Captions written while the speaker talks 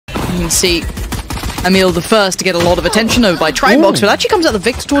You can see Emil the first to get a lot of attention over by Tribox, but actually comes out the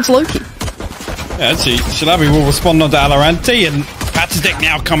victor towards LoWkii. Yeah, actually, shalaby will respond onto Alorante, and paTiTek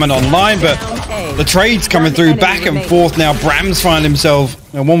now coming online, but the trade's coming through back and forth now. bramz find himself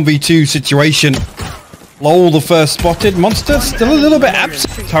in a 1v2 situation. lowel the first spotted. Monster still a little bit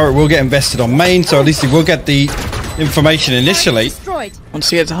absent. Turret will get invested on main, so at least he will get the information initially. Wants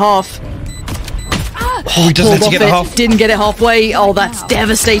to get to half. Oh, he doesn't have to get the half. Didn't get it halfway. Oh, that's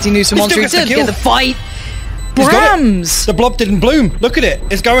devastating news for Monster. He did get the fight. bramz! The blob didn't bloom. Look at it.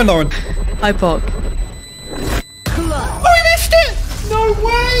 It's going, Lauren. Hi, Pog. Oh, he missed it! No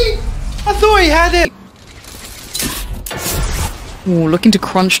way! I thought he had it. Ooh, looking to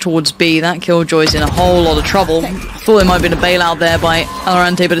crunch towards B. That Killjoy's in a whole lot of trouble. I thought there might have been a bailout there by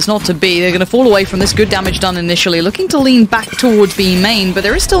Alorante, but it's not to be. They're going to fall away from this good damage done initially. Looking to lean back towards B main, but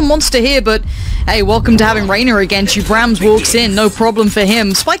there is still Monster here, but hey, welcome to having Rainer against you. bramz walks in, no problem for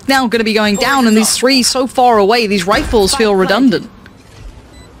him. Spike now going to be going down, and these three so far away, these rifles feel redundant.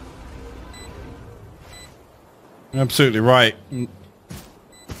 Absolutely right.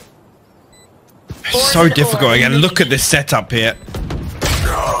 So difficult again. Look at this setup here.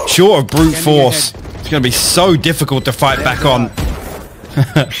 Short of brute force, it's going to be so difficult to fight back on.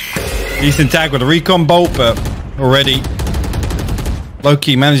 Decent tag with a recon bolt, but already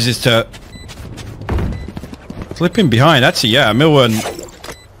LoWkii manages to slip in behind. Actually, yeah, Amilwa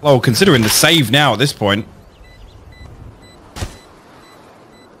and lowel considering the save now at this point.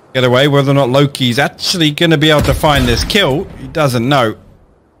 Get away. Whether or not LoWkii's actually going to be able to find this kill, he doesn't know.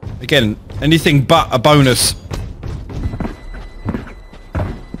 Again, anything but a bonus.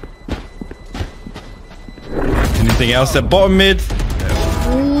 Anything else at bottom mid?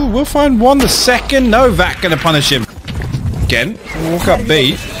 Ooh, we'll find one the second. No, vakk going to punish him. Again, walk up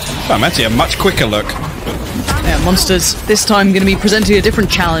B. I'm actually a much quicker look. Yeah, Monsters this time going to be presenting a different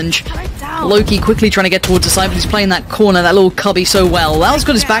challenge. LoWkii quickly trying to get towards the side, but he's playing that corner, that little cubby so well. lowel's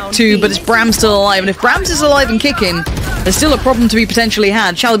got his back too, but is bramz still alive? And if bramz is alive and kicking, there's still a problem to be potentially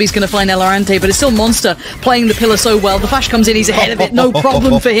had. Shalaby's going to find Alorante, but it's still Monster playing the pillar so well. The flash comes in, he's ahead of it. No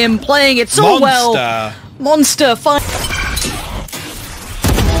problem for him playing it so well. Monster, fine.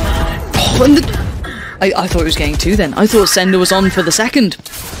 Oh, and I thought he was getting two then. I thought ceNder was on for the second.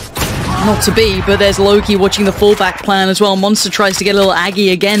 Not to be, but there's LoWkii watching the fallback plan as well. Monster tries to get a little aggy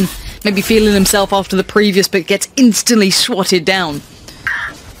again. Maybe feeling himself after the previous, but gets instantly swatted down.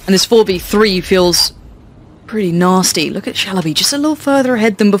 And this 4v3 feels pretty nasty. Look at shalaby, just a little further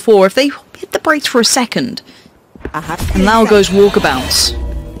ahead than before. If they hit the brakes for a second, and lowel goes walkabouts,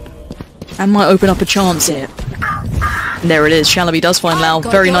 that might open up a chance here. And there it is, shalaby does find lowel,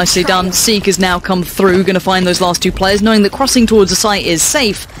 very nicely done. Seek has now come through, going to find those last two players, knowing that crossing towards the site is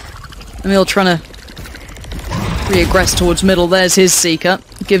safe. Emil trying to re-aggress towards middle. There's his Seeker.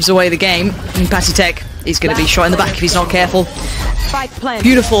 Gives away the game. And paTiTek, he's going to be shot in the back if he's not careful.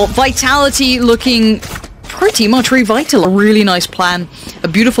 Beautiful. Vitality looking pretty much revital. A really nice plan. A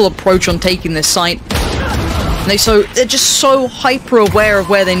beautiful approach on taking this site. And they're just so hyper-aware of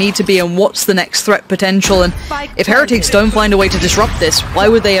where they need to be and what's the next threat potential. And if Heretics don't find a way to disrupt this, why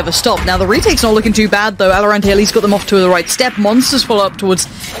would they ever stop? Now, the retake's not looking too bad, though. Alorante at least got them off to the right step. Monsters follow up towards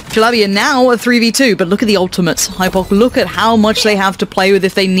shalaby, and now a 3v2. But look at the ultimates. Hypok, look at how much they have to play with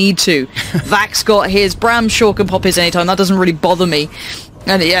if they need to. vakk's got his. bramz sure can pop his anytime. That doesn't really bother me.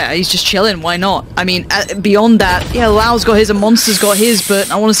 And yeah, he's just chilling, why not? I mean, beyond that, yeah, lowel's got his and Monster's got his,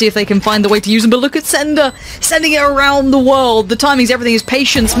 but I want to see if they can find the way to use them. But look at ceNder, sending it around the world. The timing's everything, his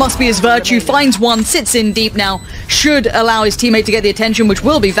patience must be his virtue. Finds one, sits in deep now, should allow his teammate to get the attention, which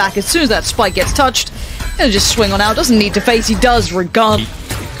will be vakk as soon as that spike gets touched. He'll just swing on out, doesn't need to face, he does regard.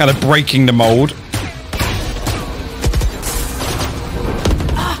 Kind of breaking the mold.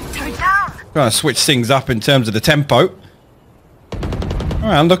 Trying to switch things up in terms of the tempo.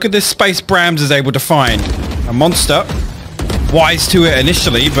 Alright, look at this space bramz is able to find. A Monster, wise to it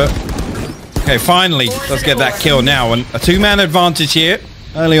initially, but okay, finally does get that kill now, and a two-man advantage here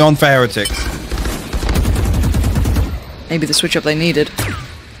early on for Heretics. Maybe the switch up they needed.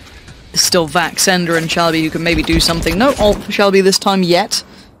 It's still vakk, ceNder, and shalaby who can maybe do something. No ult for shalaby this time yet.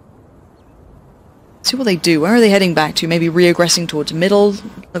 Let's see what they do. Where are they heading back to? Maybe re-aggressing towards middle.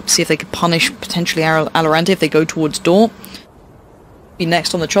 Let's see if they could punish potentially Alorante if they go towards door. Be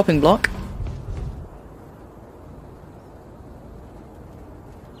next on the chopping block.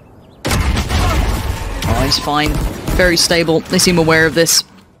 Oh, he's fine. Very stable. They seem aware of this.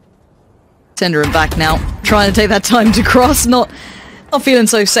 ceNder and vakk now. Trying to take that time to cross. Not feeling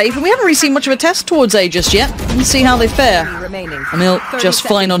so safe. And we haven't really seen much of a test towards A just yet. Let's see how they fare. Amil just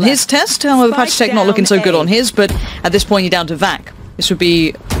fine on his test. However, paTiTek not looking so good on his. But at this point, you're down to vakk. This would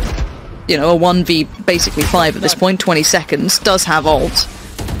be you know, a 1v basically 5 at this point, 20 seconds, does have ult.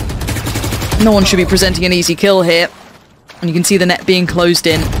 No one should be presenting an easy kill here. And you can see the net being closed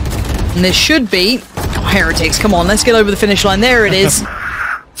in. And this should be... Oh, Heretics, come on, let's get over the finish line. There it is.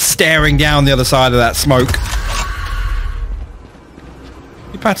 Staring down the other side of that smoke.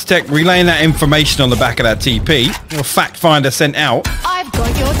 paTiTek relaying that information on the back of that TP. Your fact finder sent out. I've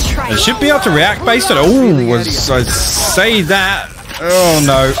got your trail. It should be able to react based on it. Oh, I say that. Oh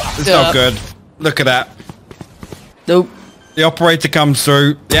no, it's not good. Look at that. Nope. The operator comes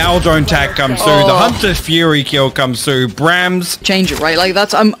through. The owl drone tag comes through. The Hunter's Fury kill comes through. bramz. Change it, right? Like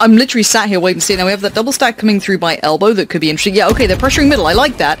that's. I'm literally sat here waiting to see. Now we have that double stack coming through by elbow. That could be interesting. Yeah, okay, they're pressuring middle. I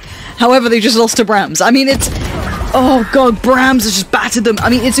like that. However, they just lost to bramz. I mean, it's. Oh god, bramz has just battered them. I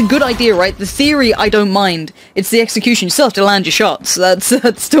mean, it's a good idea, right? The theory, I don't mind. It's the execution. You still have to land your shots. That's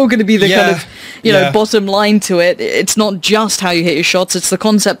still going to be the kind of, you know, bottom line to it. It's not just how you hit your shots, it's the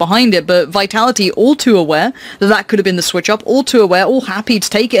concept behind it. But Vitality, all too aware that that could have been the switch up, all too aware, all happy to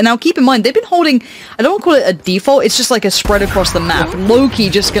take it. And now keep in mind, they've been holding, I don't want to call it a default, it's just like a spread across the map.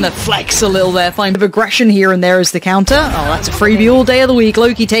 LoWkii just going to flex a little there, find a bit of aggression here and there as the counter. Oh, that's a freebie all day of the week.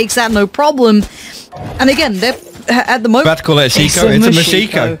 LoWkii takes that, no problem. And again, they're at the moment. About to call it a Mashiko. It's a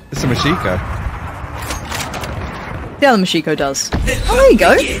Mashiko. It's a Mashiko. Yeah, the Mashiko does. Oh, there you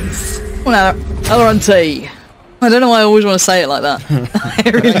go. Well, now, LRT. I don't know why I always want to say it like that. I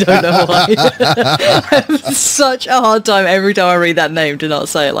really don't know why. I have such a hard time every time I read that name to not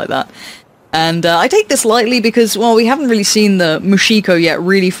say it like that. And I take this lightly because, well, we haven't really seen the Mashiko yet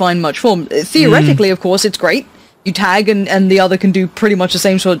really find much form. Theoretically, of course, it's great. You tag and the other can do pretty much the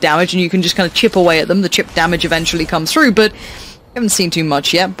same sort of damage and you can just kind of chip away at them. The chip damage eventually comes through, but haven't seen too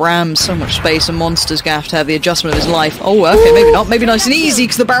much yet. bramz, so much space, and Monster's gonna have to have the adjustment of his life. Oh, okay, maybe not. Maybe nice and easy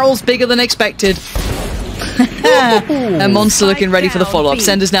because the barrel's bigger than expected. And Monster looking ready for the follow-up.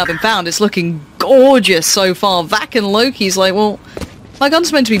 ceNder's now been found. It's looking gorgeous so far. vakk and LoWkii's like, well, my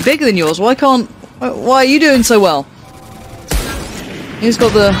gun's meant to be bigger than yours. Why are you doing so well? He's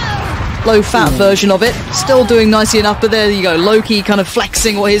got the low-fat version of it. Still doing nicely enough, but there you go. LoWkii kind of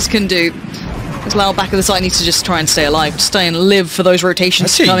flexing what his can do. As Lowell back of the side needs to just try and stay alive, stay and live for those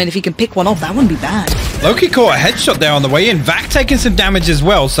rotations to come in. If he can pick one off, that wouldn't be bad. LoWkii caught a headshot there on the way in. vakk taking some damage as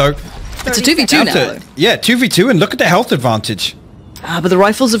well, so... It's a 2v2 now. Yeah, 2v2, and look at the health advantage. But the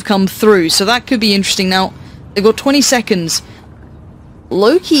rifles have come through, so that could be interesting. Now, they've got 20 seconds.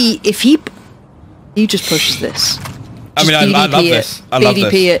 LoWkii, if he just pushes this. I mean, I love this. I love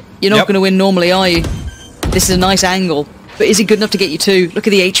this. it. You're not going to win normally, are you? This is a nice angle. But is it good enough to get you two? Look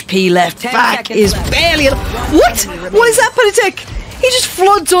at the HP left. vakk is barely... What? What is that, paTiTek? He just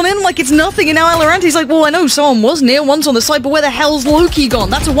floods on in like it's nothing, and now Alarante's like, well, I know someone was near, one's on the side, but where the hell's LoWkii gone?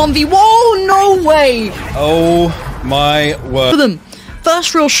 That's a 1v... Whoa, no way! Oh, my word. For them.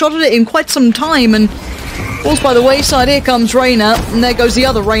 First real shot at it in quite some time, and... Falls by the wayside, here comes Reyna, and there goes the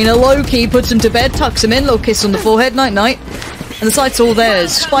other Reyna. LoWkii puts him to bed, tucks him in, little kiss on the forehead, night-night. And the site's all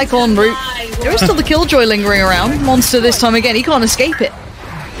theirs. Spike en route. There is still the Killjoy lingering around. Monster this time again, he can't escape it.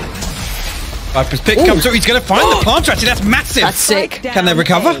 Viper's pick comes through, he's going to find the planter, actually, that's massive! That's sick. Can they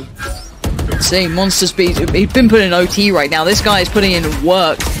recover? Let's see, Monster's he's been putting in OT right now. This guy is putting in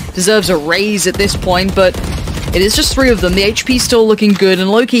work. Deserves a raise at this point, but it is just 3 of them. The HP's still looking good, and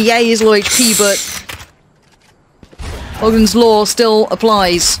LoWkii, yeah, he is low HP, but... Logan's Law still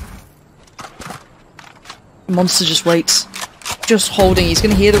applies. Monster just waits. Just holding. He's going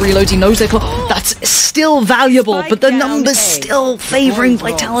to hear the reloads. He knows they're close. That's still valuable, but the numbers still favouring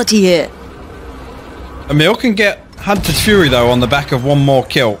Vitality here. Emil can get Hunter's Fury, though, on the back of one more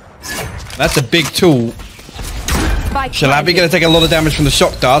kill. That's a big tool. shalaby going to take a lot of damage from the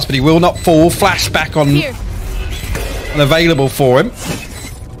shock darts, but he will not fall. Flashback unavailable for him.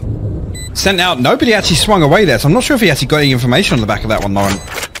 Sent out. Nobody actually swung away there, so I'm not sure if he actually got any information on the back of that one, Lauren.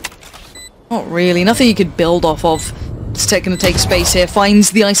 Not really. Nothing you could build off of. It's going to take space here.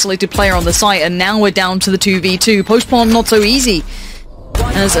 Finds the isolated player on the site, and now we're down to the 2v2. Post-plant not so easy.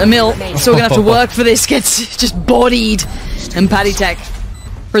 As Emil still going to have to work for this. Gets just bodied. And paTiTek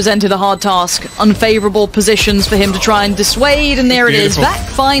presented a hard task. Unfavourable positions for him to try and dissuade, and there it is. vakk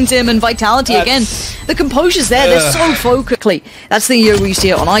finds him, and Vitality again. The composure's there, they're so focused. That's the thing you see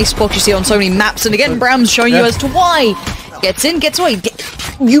it on Icebox, you see it on so many maps, and again, bramz showing you as to why. Gets in, gets away.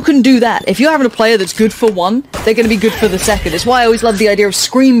 You can do that. If you're having a player that's good for one, they're going to be good for the second. It's why I always love the idea of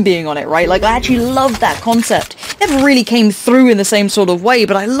Scream being on it, right? Like, I actually love that concept. Never really came through in the same sort of way,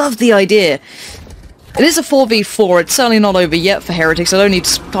 but I love the idea. It is a 4v4. It's certainly not over yet for Heretics. I don't need to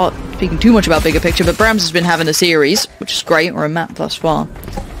start speaking too much about bigger picture, but bramz has been having a series, which is great, or a map thus far.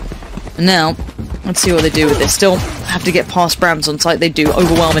 And now, Let's see what they do with this. Still have to get past bramz on site. They do.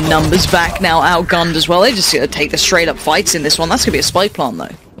 Overwhelming numbers. Vakk now outgunned as well. They just take the straight up fights in this one. That's going to be a spike plant though.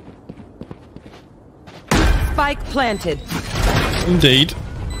 Spike planted. Indeed.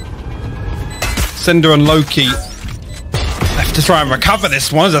 ceNder and LoWkii have to try and recover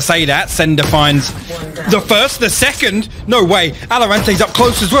this one. As I say that, ceNder finds the first, the second. No way. Alarante's up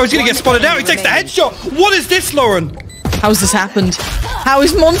close as well. He's going to get spotted out. He takes the headshot. What is this, Lauren? How's this happened? How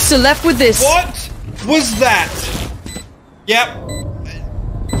is MONSTEERR left with this? What was that? Yep.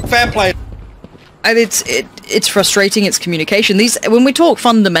 Fair play. And it's frustrating. It's communication. When we talk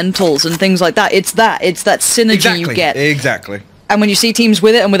fundamentals and things like that, it's that synergy you get. Exactly. And when you see teams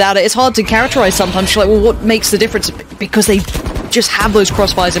with it and without it, it's hard to characterize sometimes. You're like, well, what makes the difference? Because they just have those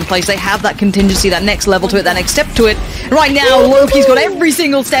crossfires in place. They have that contingency, that next level to it, that next step to it. And right now, LoWkii's got every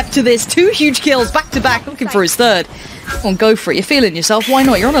single step to this. 2 huge kills back to back, looking for his third. Come on, go for it. You're feeling yourself. Why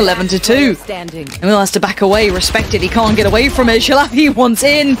not? You're on 11-2. Amilwa has to back away. Respect it. He can't get away from it. shalaby wants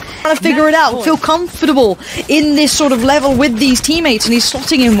in. Trying to figure it out. Feel comfortable in this sort of level with these teammates, and he's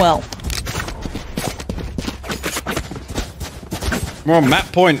slotting in well. We're on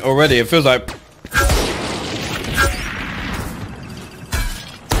map point already. It feels like...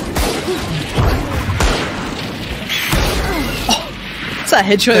 What's that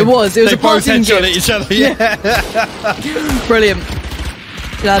headshot? It was a passing headshot at each other. Yeah. Brilliant.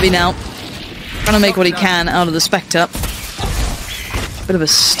 shalaby now trying to make what he can out of the Spectre. Bit of a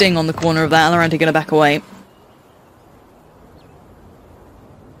sting on the corner of that. Alaranté going to back away.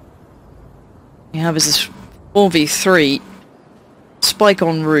 You have is this 4v3. Spike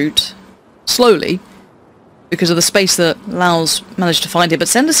en route. Slowly. Because of the space that low's managed to find here. But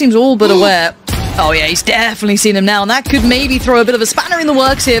ceNder seems all but aware. Oh yeah, he's definitely seen him now. And that could maybe throw a bit of a spanner in the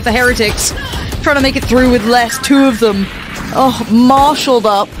works here for Heretics. Trying to make it through with less. 2 of them. Oh, marshaled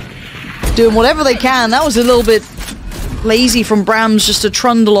up. Doing whatever they can. That was a little bit lazy from bramz just to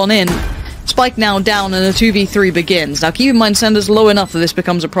trundle on in. Spike now down and a 2v3 begins. Now keep in mind ceNder's low enough that this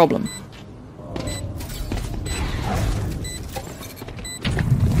becomes a problem.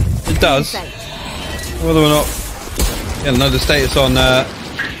 It does. Whether or not... Yeah, know the status on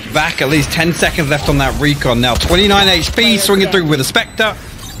vakk. At least 10 seconds left on that recon. Now 29 HP, swinging through with a Spectre.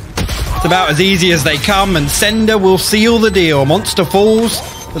 It's about as easy as they come, and ceNder will seal the deal. Monster falls.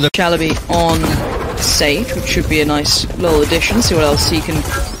 shalaby on Sage, which should be a nice little addition. See what else he can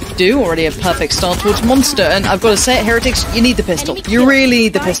do. Already a perfect start towards MONSTEERR. And I've got to say it, Heretics, you need the pistol. You really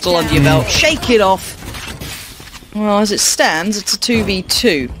need the pistol under your belt. Shake it off. Well, as it stands, it's a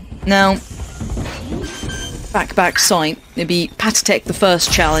 2v2. Now, back site. Maybe paTiTek the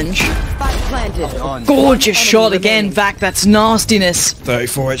first challenge. Gorgeous shot again, vakk. That's nastiness.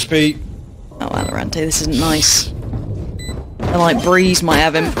 34 HP. Oh, Alaranté, this isn't nice. I like Breeze might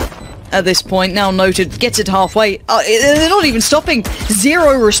have him at this point. Now noted, gets it halfway. They're not even stopping.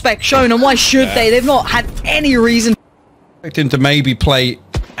 0 respect shown, and why should they? They've not had any reason. Expect him to maybe play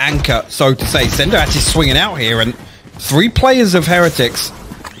anchor, so to say. ceNder actually swinging out here, and 3 players of Heretics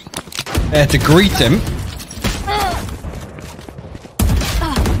there to greet him.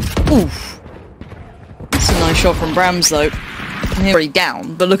 Oof. That's a nice shot from bramz, though. He's already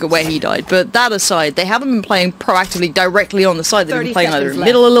down, but look at where he died. But that aside, they haven't been playing proactively directly on the side. They've been playing either in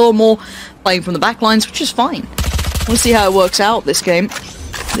middle a little more, playing from the back lines, which is fine. We'll see how it works out this game.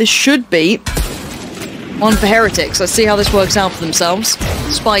 This should be one for Heretics. Let's see how this works out for themselves.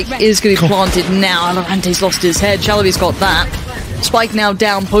 Spike is going to be planted now. Alaranté's lost his head. shalaby's got that. Spike now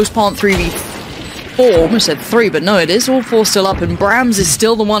down, post-plant 3v4. Almost said 3, but no, it is all 4 still up, and bramz is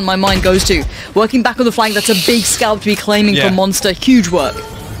still the one my mind goes to. Working back on the flank, that's a big scalp to be claiming from MONSTEERR. Huge work.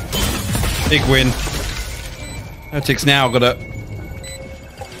 Big win. Heretics now got to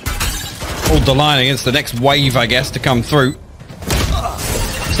hold the line against the next wave, I guess, to come through.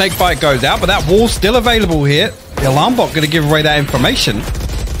 Snakebite goes out, but that wall's still available here. The alarm bot going to give away that information.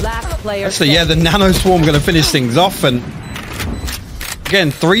 So yeah, the nano swarm going to finish things off, and again,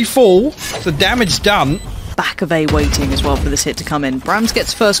 3 fall, so damage done. Back of A waiting as well for this hit to come in. bramz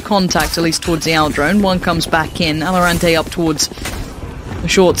gets first contact, at least towards the out drone. One comes back in. Alaranté up towards the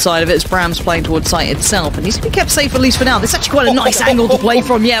short side of it as bramz playing towards site itself. And he's going to be kept safe, at least for now. This is actually quite a nice angle to play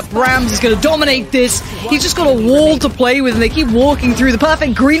from. Yeah, bramz is going to dominate this. He's just got a wall to play with, and they keep walking through the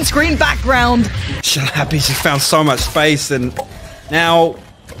perfect green screen background. shalaby's just found so much space, and now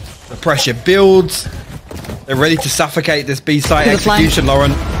the pressure builds. They're ready to suffocate this B-site execution,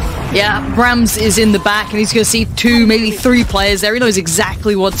 Lauren. Yeah, bramz is in the back, and he's going to see 2, maybe 3 players there. He knows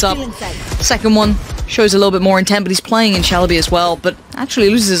exactly what's up. Second one shows a little bit more intent, but he's playing in shalaby as well. But actually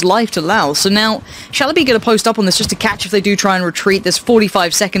loses his life to lowel. So now, shalaby going to post up on this just to catch if they do try and retreat. There's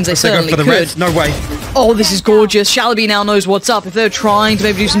 45 seconds, they certainly could. Reds. No way. Oh, this is gorgeous. Shalaby now knows what's up. If they're trying to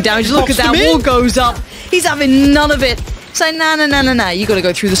maybe do some damage, look at that, wall goes up. He's having none of it. Saying, nah, you gotta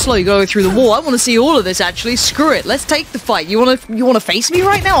go through the slow, you gotta go through the wall. I want to see all of this, actually. Screw it, let's take the fight. You wanna face me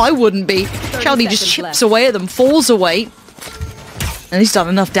right now? I wouldn't be. shalaby just chips away at them, falls away. And he's done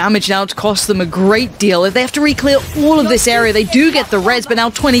enough damage now to cost them a great deal. If they have to re-clear all of this area, they do get the res, but now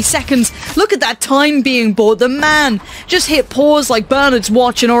 20 seconds. Look at that time being bought. The man just hit pause like Bernard's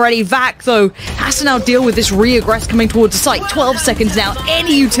watch, and already vakk, though, has to now deal with this re-aggress coming towards the site. 12 seconds now.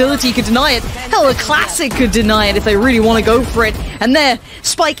 Any utility could deny it. Hell, a classic could deny it if they really want to go for it. And there,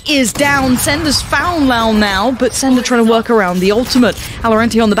 Spike is down. ceNder's found lowel now, but ceNder trying to work around the ultimate.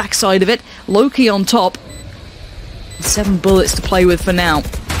 alorente on the backside of it. LoWkii on top. 7 bullets to play with for now.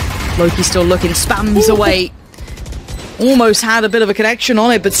 LoWkii still looking, spams away. Almost had a bit of a connection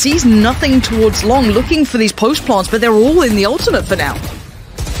on it, but sees nothing towards long, looking for these post plants, but they're all in the ultimate for now.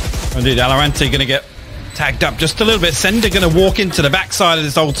 Indeed, alorente going to get tagged up just a little bit. ceNder going to walk into the backside of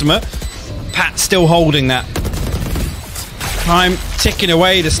this ultimate. Pat still holding that. Time ticking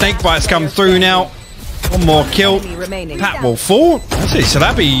away. The snake bites come through now. One more kill. Pat will fall. Actually,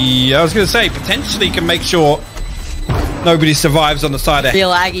 shalaby, I was going to say, potentially can make sure nobody survives on the side of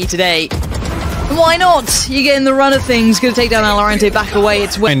real Aggie today. Why not? You get in the run of things. Going to take down alorente, back away.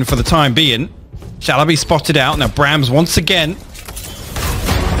 It's win for the time being. shalaby spotted out. Now bramz once again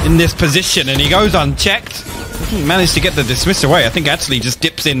in this position, and he goes unchecked. He managed to get the dismiss away. I think actually just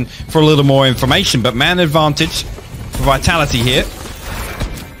dips in for a little more information, but man advantage for vitality here.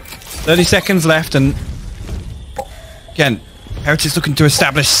 30 seconds left, and again, Heretics looking to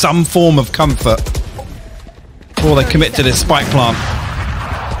establish some form of comfort before they commit to this spike plant.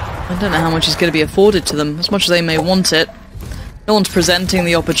 I don't know how much is going to be afforded to them, as much as they may want it. No one's presenting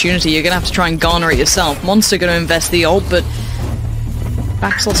the opportunity. You're going to have to try and garner it yourself. MONSTEERR going to invest the ult, but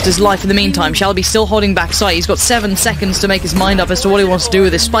vak's lost his life in the meantime. shalaby still holding backside. He's got 7 seconds to make his mind up as to what he wants to do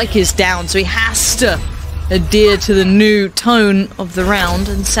with this. Spike is down, so he has to adhere to the new tone of the round,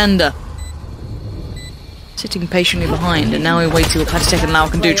 and ceNder sitting patiently behind, and now we wait to see what paTiTek and lowel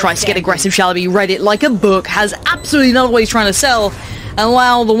can do. Tries to get aggressive. shalaby read it like a book, has absolutely none of what he's trying to sell. And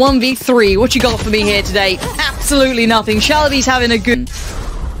lowel, the 1v3, what you got for me here today? Absolutely nothing. shalaby's having a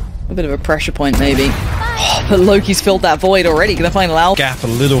bit of a pressure point, maybe. Oh, but LoWkii's filled that void already. Gonna find lowel. Gap a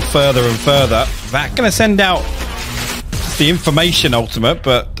little further and further. vakk gonna send out the information ultimate,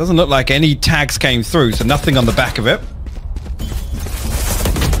 but doesn't look like any tags came through, so nothing on the back of it.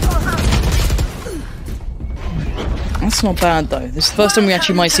 That's not bad, though. This is the first time we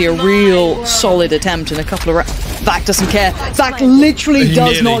actually might see a real solid attempt in a couple of vakk doesn't care. vakk literally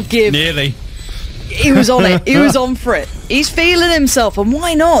does not give. Nearly. He was on it. He was on for it. He's feeling himself, and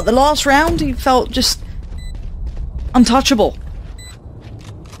why not? The last round, he felt just untouchable.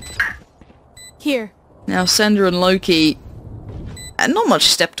 Here. Now, ceNder and LoWkii, and not much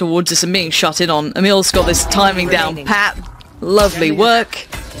step towards this and being shut in on. Amil's got this timing down pat. Lovely work.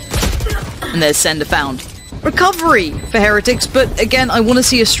 And there's ceNder found. Recovery for Heretics, but again, I want to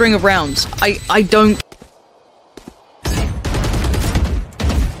see a string of rounds. I don't...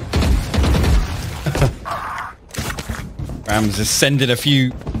 bramz is sending a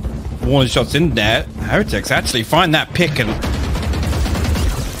few warning shots in there. Heretics actually find that pick and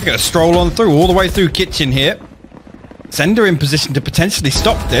they're going to stroll on through, all the way through kitchen here. ceNder in position to potentially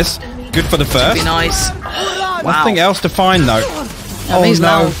stop this. Good for the first. Be nice. Nothing else to find though. Oh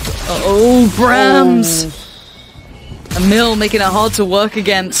no. Oh, bramz. Amil making it hard to work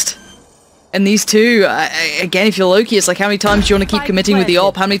against. And these two, again, if you're LoWkii, it's like how many times do you want to keep committing with the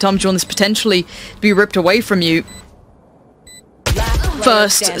op? How many times do you want this potentially to be ripped away from you?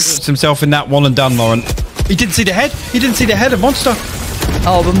 First. Himself in that one and done, Lauren. He didn't see the head. He didn't see the head of Monster.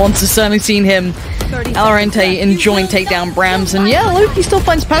 Oh, but Monster's certainly seen him. alorente enjoying takedown bramz, and yeah, LoWkii still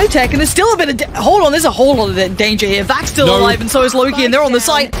finds paTiTek, and there's still a bit of hold on, there's a whole lot of danger here. vak's still alive, and so is LoWkii, and they're on the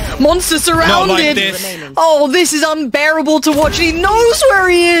site. Monster surrounded. Like this. Oh, this is unbearable to watch. He knows where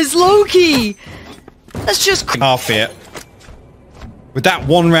he is, LoWkii. That's just half here. With that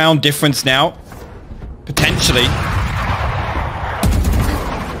 1 round difference now, potentially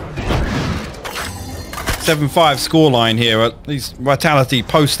 7-5 scoreline here. At least vitality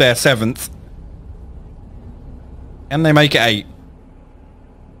post their 7th. And they make it 8.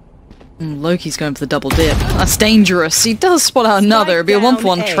 LoWkii's going for the double dip. That's dangerous. He does spot out another. It'd be a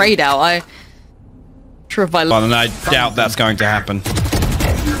 1-for-1 trade out. I'm sure if and I doubt that's going to happen.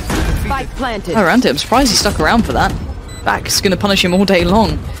 Around it. I'm surprised he stuck around for that. vak's going to punish him all day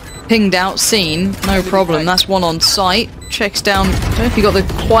long. Pinged out, seen. No problem. That's one on site. checks down. I don't know if he got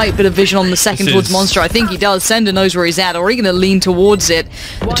the quite bit of vision on the second towards Monster. I think he does. ceNder knows where he's at. Already going to lean towards it.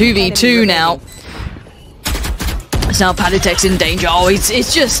 The 2v2 now. So now paTiTek's in danger. Oh,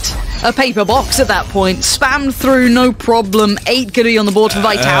 it's just a paper box at that point. Spammed through, no problem. 8 going to be on the board for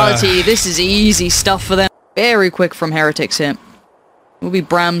Vitality. This is easy stuff for them. Very quick from Heretics here. It will be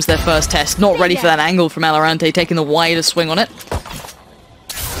bramz their first test. Not ready for that angle from Alorante, taking the wider swing on it.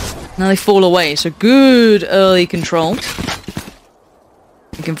 Now they fall away, so good early control.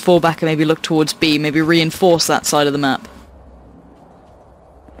 You can fall back and maybe look towards B, maybe reinforce that side of the map.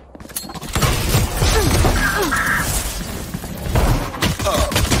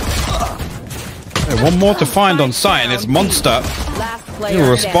 Okay, one more to find on site, and it's Monster. He will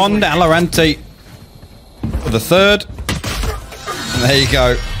respond. Alorante for the third. And there you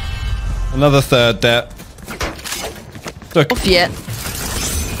go. Another third there. Off yet.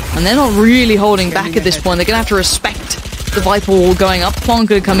 And they're not really holding back at this point. They're going to have to respect the Viper wall going up. Plant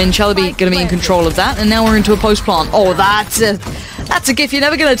going to come in. shalaby going to be in control of that. And now we're into a post plant. Oh, that's a gift you're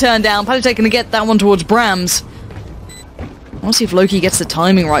never going to turn down. paTiTek going to get that one towards bramz. I want to see if LoWkii gets the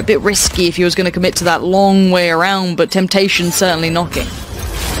timing right. Bit risky if he was going to commit to that long way around, but temptation certainly knocking.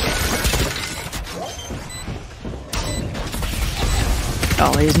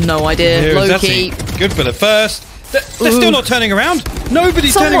 Oh, he has no idea. LoWkii. Good for the first. They're still not turning around.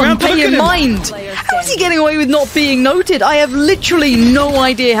 Nobody's turning around. Someone pay in mind. How is he getting away with not being noted? I have literally no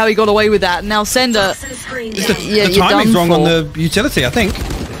idea how he got away with that. Now ceNder. The timing's wrong on the utility, I think.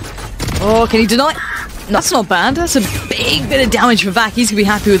 Oh, can he deny? That's not bad. That's a big bit of damage for vakk. He's going to be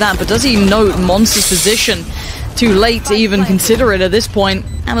happy with that. But does he note Monster's position? Too late to even consider it at this point.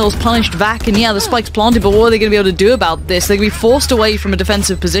 Amilwa's punished vakk, and yeah, the spike's planted, but what are they going to be able to do about this? They're going to be forced away from a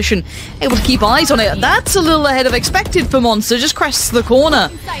defensive position, able to keep eyes on it. That's a little ahead of expected for Monster, just crests the corner.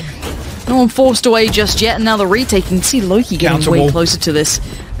 No one forced away just yet, and now the retake. You can see LoWkii getting way closer to this.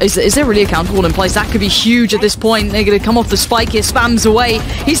 Is there really a counter wall in place? That could be huge at this point. They're going to come off the spike here, spams away.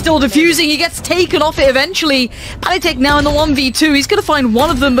 He's still defusing, he gets taken off it eventually. paTiTek now in the 1v2, he's going to find one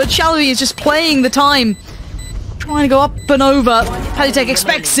of them, but shalaby is just playing the time. Trying to go up and over. paTiTek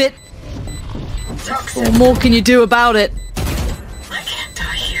expects it. What more can you do about it? I can't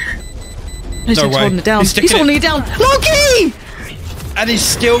die here. He's holding it down. He's holding it down. LoWkii! And he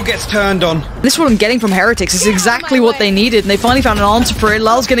still gets turned on. This is what I'm getting from Heretics. It's exactly what they needed, and they finally found an answer for it.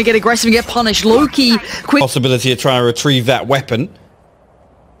 lowel's going to get aggressive and get punished. LoWkii, quick. Possibility of trying to retrieve that weapon.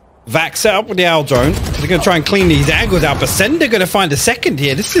 vakk set up with the owl drone. They're going to try and clean these angles out, but ceNder going to find a second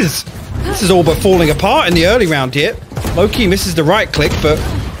here. This is all but falling apart in the early round here. LoWkii misses the right click, but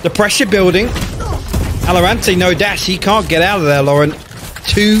the pressure building. Alorante, no dash. He can't get out of there, Lauren.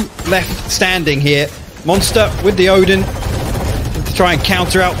 2 left standing here. Monster with the Odin to try and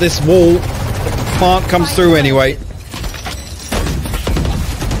counter out this wall. The plant comes through anyway.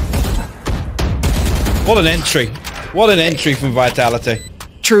 What an entry. What an entry from Vitality.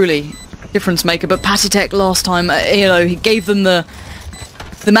 Truly difference maker, but paTiTek last time, you know, he gave them the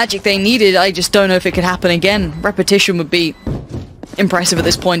magic they needed. I just don't know if it could happen again. Repetition would be impressive at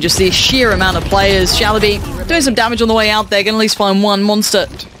this point. Just the sheer amount of players. shalaby doing some damage on the way out there. Gonna at least find one. Monster.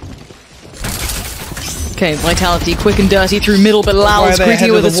 Okay, Vitality quick and dirty through middle, but lowel's greeting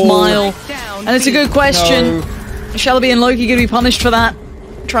it with a smile. And it's a good question. No. shalaby and LoWkii gonna be punished for that.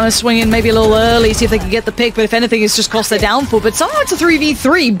 Trying to swing in maybe a little early, see if they can get the pick, but if anything, it's just cost their downfall. But somehow it's a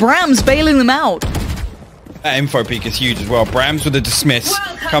 3v3. bramz bailing them out. That info peak is huge as well. bramz with a dismiss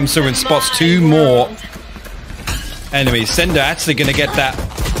comes through and spots 2 more enemies. ceNder actually going to get that.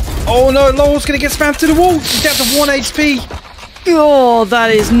 Oh no, lowel's going to get spammed to the wall. He's down to 1 HP. Oh,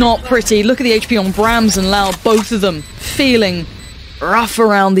 that is not pretty. Look at the HP on bramz and lowel, both of them feeling rough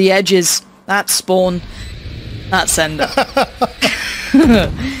around the edges. That spawn. That's ceNder.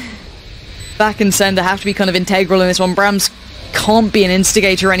 vakk and ceNder have to be kind of integral in this one. bramz can't be an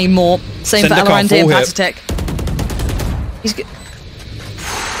instigator anymore. Same for Alorante and paTiTek. He's good.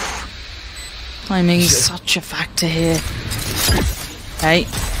 Timing's such a factor here. Okay.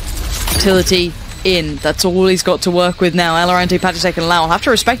 Utility in. That's all he's got to work with now. Alorante, paTiTek and lowel have to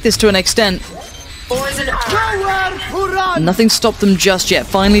respect this to an extent. Nothing stopped them just yet.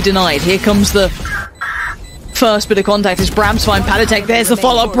 Finally denied. Here comes the first bit of contact as bramz find paTiTek. There's the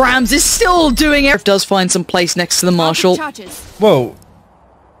follow-up. bramz is still doing it. Does find some place next to the Marshall. Well,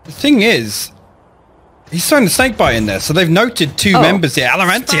 the thing is, he's throwing the snake bite in there, so they've noted 2 members here.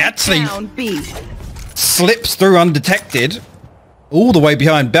 Alorante actually slips through undetected all the way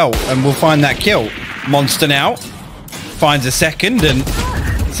behind belt, and we'll find that kill. Monster now finds a second, and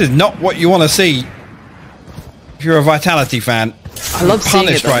this is not what you want to see if you're a Vitality fan. I love seeing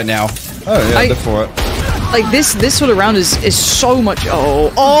it right now. Oh yeah, look for it. Like this sort of round is so much.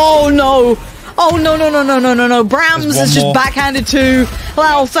 Oh no! Oh no! bramz is just backhanded to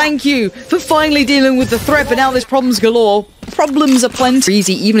Wow, thank you for finally dealing with the threat, but now there's problems galore. Problems are plenty.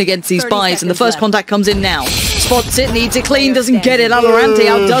 Easy even against these buys, and the first contact comes in now. Spots it, needs it clean, doesn't get it. valorant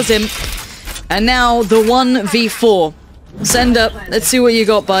outdoes him. And now the 1v4. ceNder, let's see what you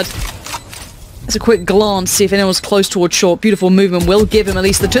got, bud. There's a quick glance, see if anyone's close towards short. Beautiful movement will give him at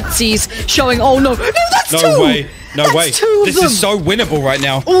least the tootsies, showing, oh no, that's no two! way, no that's way. Two this of them. is so winnable right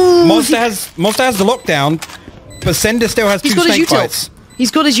now. Ooh, Monster has the lockdown, but ceNder still has two snake fights.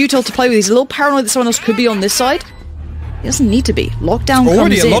 He's got his util to play with. He's a little paranoid that someone else could be on this side. He doesn't need to be. Lockdown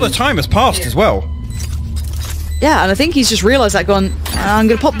Already comes in. a lot of time has passed as well. Yeah, and I think he's just realised that, gone, I'm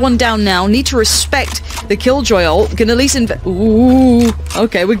going to pop one down now. Need to respect the Killjoy ult. Can at least ooh,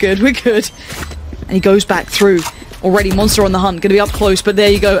 okay, we're good, we're good. And he goes back through. Already Monster on the hunt, going to be up close, but there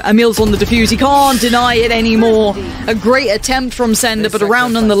you go. Emil's on the defuse. He can't deny it anymore. A great attempt from ceNder, but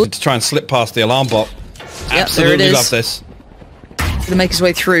around on the... To try and slip past the alarm bot. Yep, Absolutely there it is. love this. To make his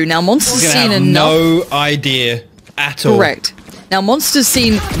way through. Now, Monster's seen enough. No idea at all. Correct. Now, Monster's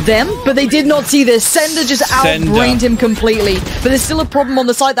seen them, but they did not see this. ceNder just outbrained him completely. But there's still a problem on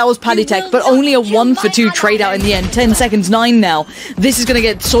the side. That was paTiTek, but only a 1-for-2 trade out in the end. 10 seconds, 9 now. This is going to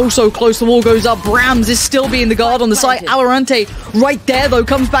get so close. The wall goes up. bramz is still being the guard on the side. valorant right there, though,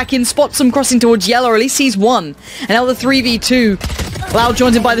 comes back in, spots him crossing towards yellow, or at least he's one. And now the 3v2. Loud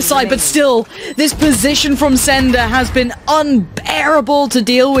joins him by the side, but still, this position from ceNder has been unbearable to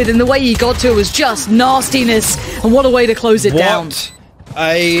deal with, and the way he got to it was just nastiness, and what a way to close it down. What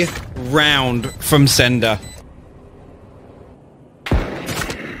a round from ceNder.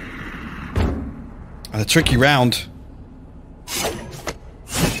 A tricky round.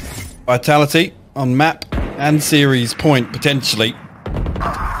 Vitality on map and series point, potentially.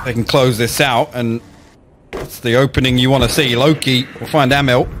 They can close this out, and that's the opening you want to see. LoWkii will find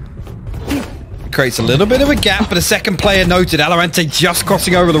Amil. Creates a little bit of a gap, but a second player noted. valorant just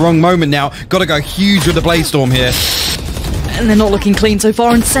crossing over the wrong moment now. Got to go huge with the Blaze-Storm here. And they're not looking clean so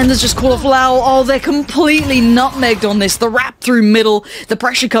far, and ceNder's just called off lowel. Oh, they're completely nutmegged on this. The wrap through middle, the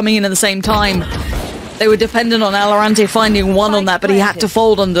pressure coming in at the same time. They were dependent on valorant finding one on that, but he had to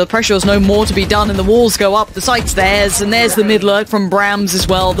fold under the pressure. There's no more to be done, and the walls go up. The site's theirs, and there's the mid-lurk from bramz as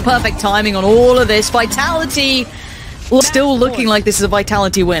well. The perfect timing on all of this. Vitality still looking like this is a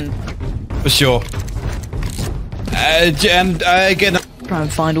Vitality win. For sure. Again... Try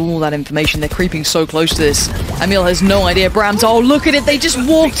and find all that information. They're creeping so close to this. Amil has no idea. bramz, oh, look at it. They just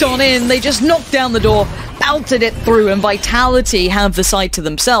walked on in. They just knocked down the door, belted it through, and Vitality have the site to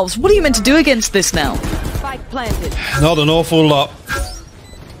themselves. What are you meant to do against this now? Not an awful lot.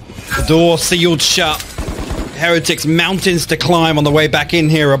 The door sealed shut. Heretics mountains to climb on the way back in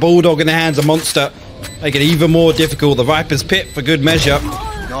here. A bulldog in the hands of Monster. Make it even more difficult. The Viper's Pit for good measure.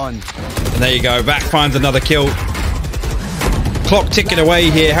 Gone. And there you go. vakk finds another kill. Clock ticking away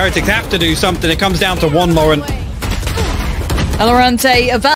here. Heretics have to do something. It comes down to one, Lauren. valorant